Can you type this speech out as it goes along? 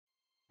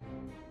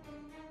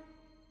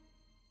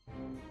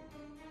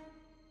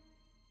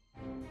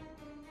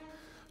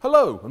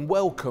Hello and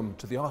welcome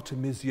to the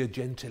Artemisia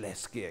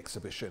Gentileschi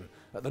exhibition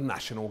at the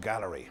National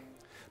Gallery.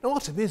 Now,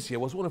 Artemisia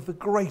was one of the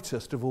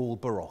greatest of all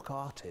Baroque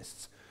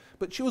artists,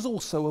 but she was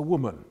also a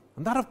woman,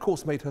 and that of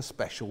course made her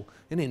special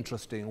in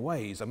interesting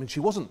ways. I mean, she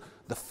wasn't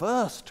the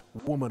first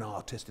woman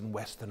artist in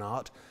Western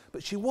art,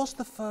 but she was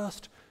the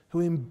first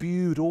who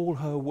imbued all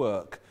her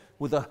work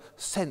with a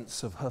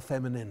sense of her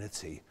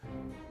femininity.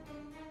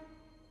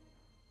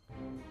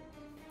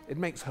 It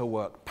makes her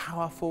work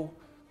powerful,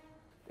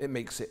 it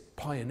makes it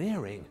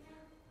pioneering,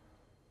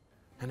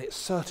 and it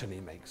certainly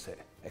makes it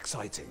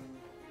exciting.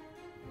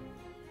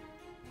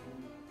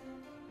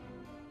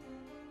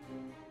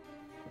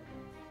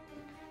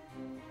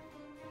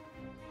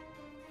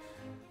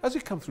 As you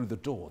come through the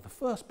door, the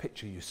first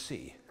picture you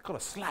see, it kind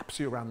of slaps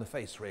you around the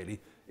face really,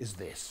 is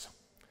this.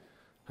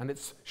 And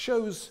it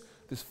shows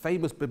this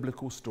famous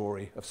biblical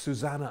story of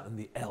Susanna and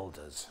the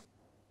elders.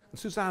 And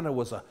Susanna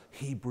was a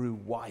Hebrew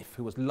wife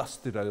who was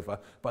lusted over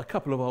by a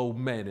couple of old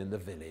men in the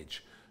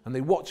village. And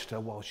they watched her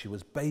while she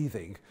was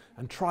bathing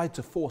and tried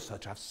to force her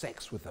to have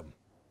sex with them.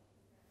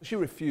 She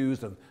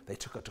refused and they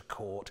took her to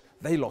court.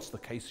 They lost the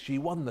case, she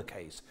won the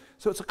case.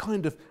 So it's a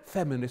kind of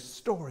feminist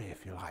story,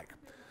 if you like.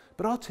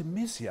 But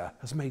Artemisia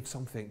has made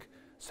something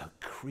so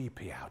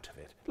creepy out of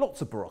it.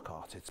 Lots of Baroque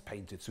artists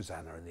painted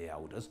Susanna and the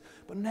elders,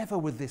 but never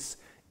with this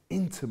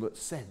intimate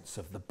sense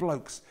of the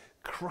blokes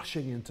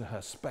crushing into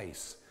her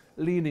space,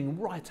 leaning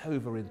right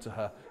over into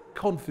her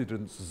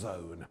confidence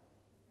zone.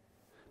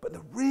 But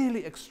the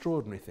really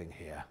extraordinary thing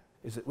here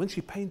is that when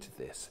she painted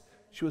this,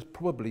 she was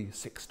probably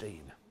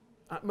 16,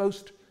 at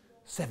most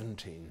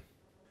 17.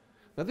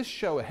 Now, this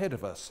show ahead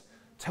of us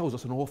tells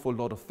us an awful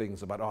lot of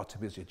things about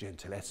Artemisia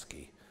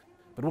Gentileschi,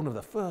 but one of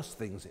the first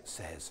things it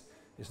says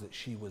is that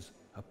she was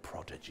a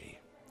prodigy.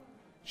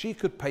 She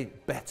could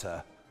paint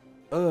better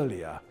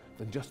earlier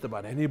than just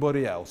about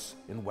anybody else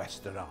in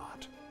Western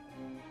art.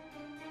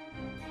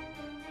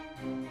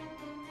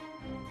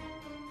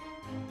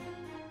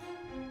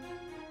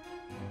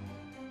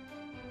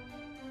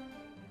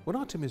 When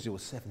Artemisia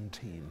was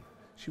 17,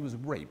 she was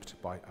raped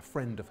by a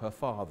friend of her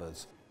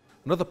father's,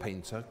 another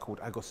painter called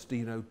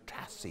Agostino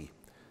Tassi.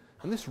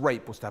 And this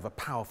rape was to have a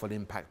powerful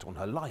impact on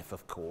her life,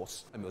 of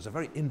course. And it was a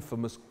very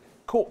infamous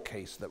court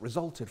case that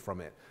resulted from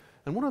it.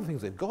 And one of the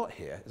things they've got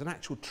here is an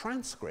actual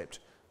transcript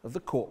of the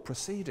court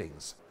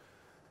proceedings.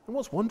 And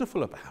what's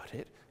wonderful about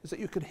it is that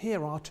you can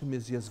hear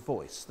Artemisia's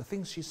voice, the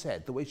things she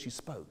said, the way she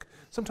spoke.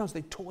 Sometimes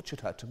they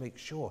tortured her to make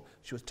sure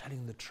she was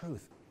telling the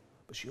truth.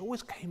 But she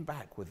always came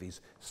back with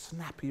these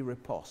snappy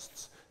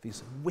ripostes,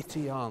 these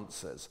witty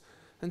answers.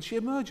 And she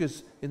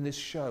emerges in this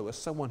show as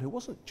someone who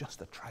wasn't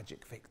just a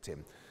tragic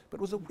victim, but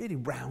was a really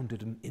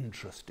rounded and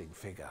interesting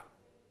figure.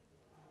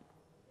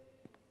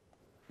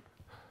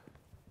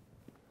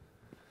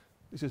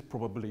 This is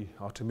probably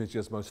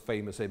Artemisia's most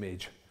famous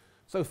image.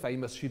 So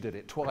famous she did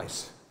it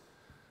twice.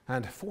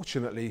 And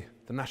fortunately,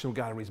 the National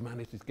Gallery's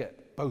managed to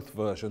get both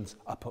versions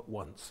up at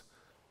once.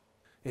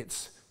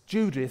 It's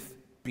Judith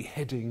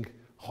beheading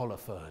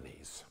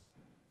Holofernes.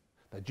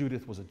 Now,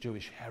 Judith was a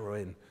Jewish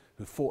heroine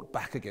who fought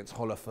back against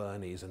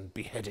Holofernes and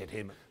beheaded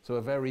him. So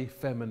a very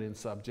feminine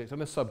subject,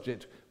 and a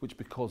subject which,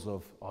 because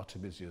of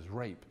Artemisia's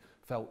rape,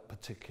 felt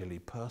particularly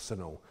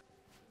personal.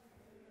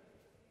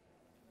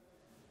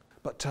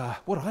 But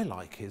what I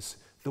like is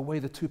the way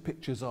the two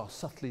pictures are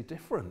subtly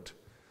different.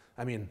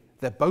 I mean,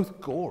 they're both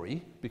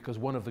gory, because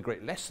one of the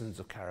great lessons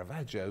of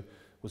Caravaggio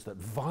was that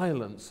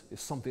violence is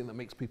something that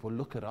makes people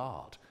look at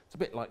art. It's a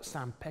bit like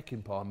Sam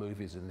Peckinpah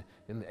movies in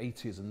the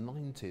 80s and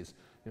 90s.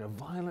 You know,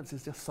 violence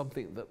is just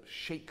something that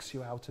shakes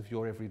you out of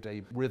your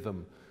everyday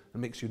rhythm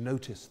and makes you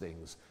notice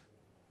things.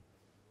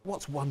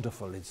 What's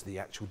wonderful is the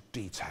actual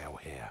detail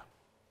here.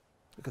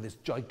 Look at this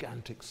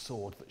gigantic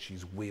sword that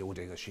she's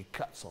wielding as she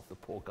cuts off the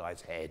poor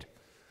guy's head.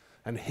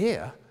 And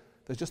here,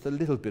 there's just a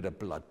little bit of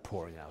blood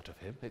pouring out of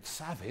him. It's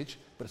savage,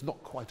 but it's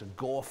not quite a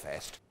gore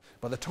fest.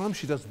 By the time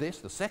she does this,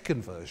 the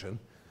second version,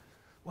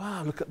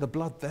 wow, look at the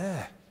blood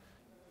there.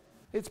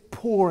 It's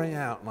pouring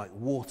out like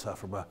water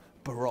from a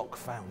Baroque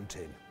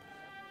fountain.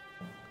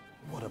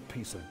 What a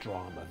piece of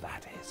drama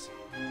that is.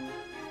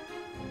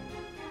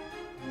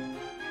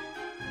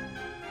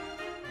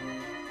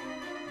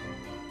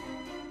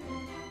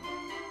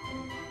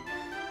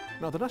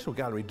 Now, the National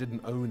Gallery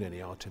didn't own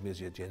any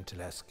Artemisia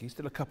Gentileschi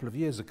till a couple of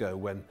years ago,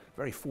 when,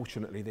 very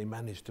fortunately, they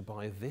managed to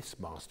buy this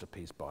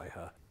masterpiece by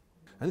her.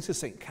 And this is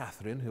St.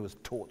 Catherine, who was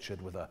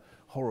tortured with a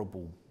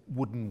horrible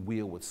wooden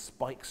wheel with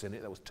spikes in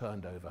it that was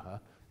turned over her.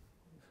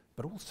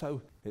 But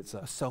also, it's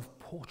a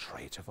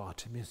self-portrait of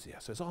Artemisia.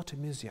 So it's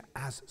Artemisia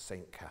as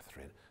St.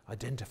 Catherine,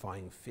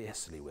 identifying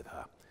fiercely with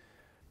her.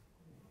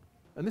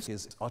 And this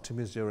is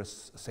Artemisia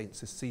as St.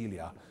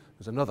 Cecilia,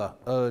 who's another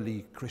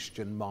early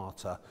Christian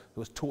martyr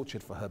who was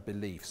tortured for her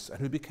beliefs and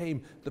who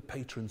became the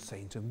patron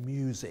saint of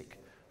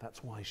music.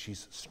 That's why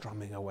she's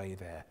strumming away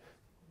there.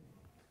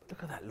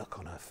 Look at that look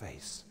on her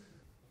face.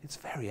 It's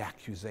very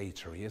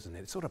accusatory, isn't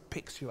it? It sort of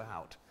picks you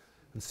out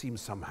and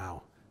seems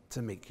somehow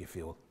to make you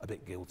feel a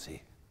bit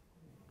guilty.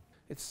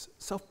 It's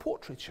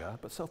self-portraiture,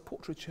 but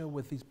self-portraiture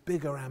with these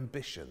bigger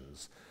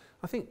ambitions.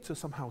 I think to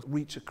somehow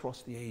reach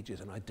across the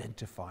ages and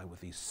identify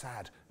with these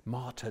sad,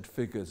 martyred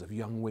figures of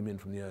young women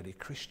from the early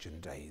Christian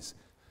days.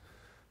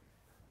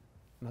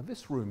 Now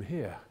this room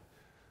here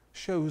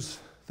shows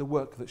the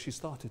work that she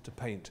started to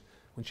paint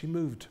when she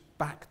moved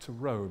back to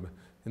Rome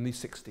in the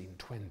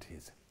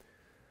 1620s.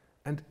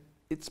 And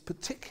it's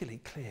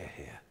particularly clear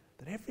here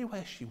that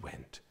everywhere she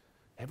went,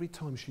 every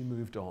time she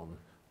moved on,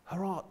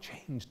 her art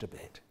changed a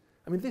bit.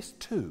 I mean, this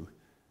too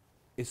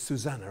is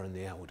Susanna and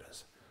the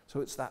Elders. So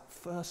it's that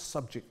first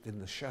subject in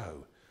the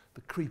show,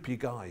 the creepy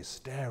guy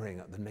staring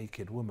at the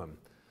naked woman.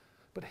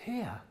 But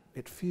here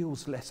it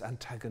feels less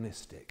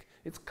antagonistic.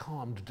 It's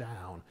calmed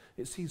down.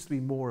 It seems to be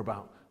more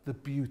about the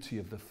beauty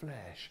of the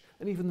flesh.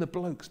 And even the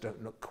blokes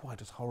don't look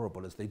quite as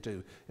horrible as they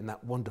do in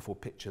that wonderful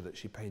picture that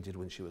she painted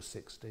when she was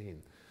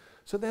 16.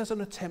 So there's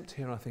an attempt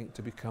here, I think,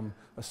 to become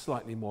a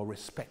slightly more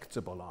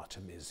respectable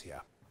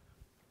Artemisia.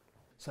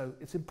 So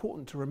it's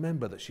important to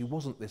remember that she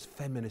wasn't this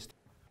feminist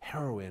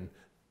heroine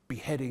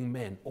beheading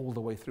men all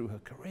the way through her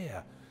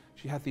career.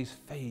 She had these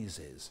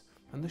phases,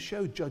 and the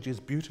show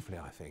judges beautifully,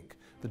 I think,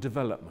 the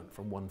development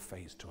from one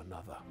phase to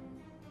another.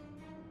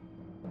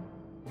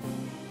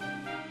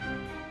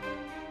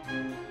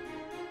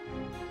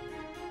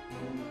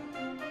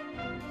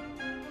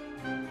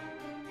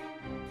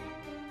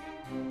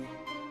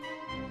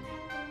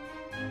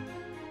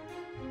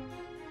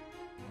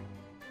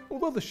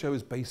 Although the show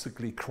is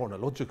basically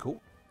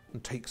chronological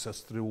and takes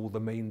us through all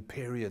the main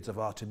periods of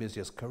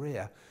Artemisia's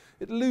career,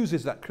 it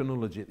loses that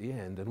chronology at the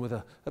end, and with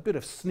a bit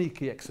of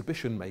sneaky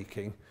exhibition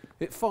making,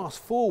 it fast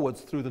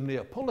forwards through the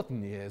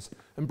Neapolitan years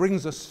and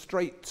brings us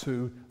straight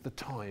to the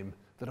time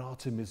that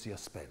Artemisia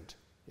spent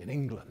in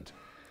England.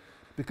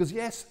 Because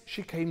yes,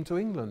 she came to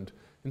England.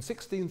 In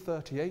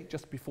 1638,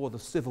 just before the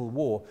Civil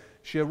War,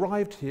 she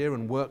arrived here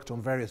and worked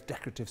on various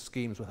decorative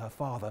schemes with her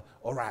father,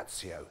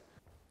 Orazio.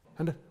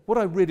 And what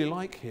I really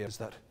like here is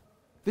that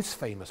this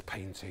famous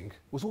painting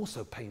was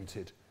also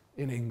painted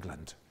in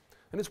England.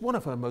 And it's one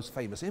of her most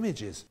famous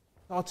images,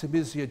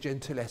 Artemisia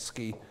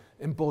Gentileschi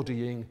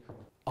embodying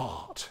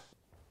art.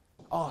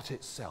 Art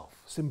itself,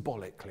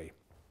 symbolically.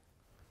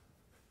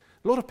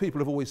 A lot of people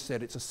have always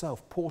said it's a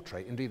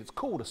self-portrait. Indeed, it's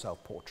called a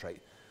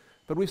self-portrait.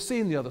 But we've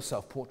seen the other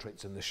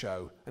self-portraits in the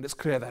show, and it's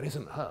clear that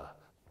isn't her.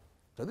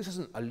 So this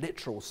isn't a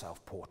literal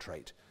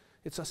self-portrait.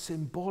 It's a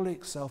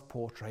symbolic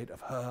self-portrait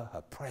of her,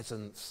 her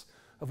presence,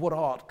 of what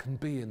art can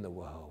be in the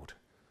world.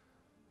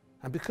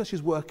 And because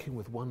she's working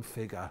with one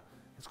figure,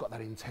 it's got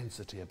that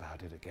intensity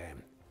about it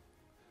again.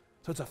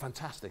 So it's a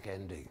fantastic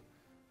ending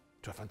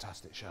to a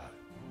fantastic show.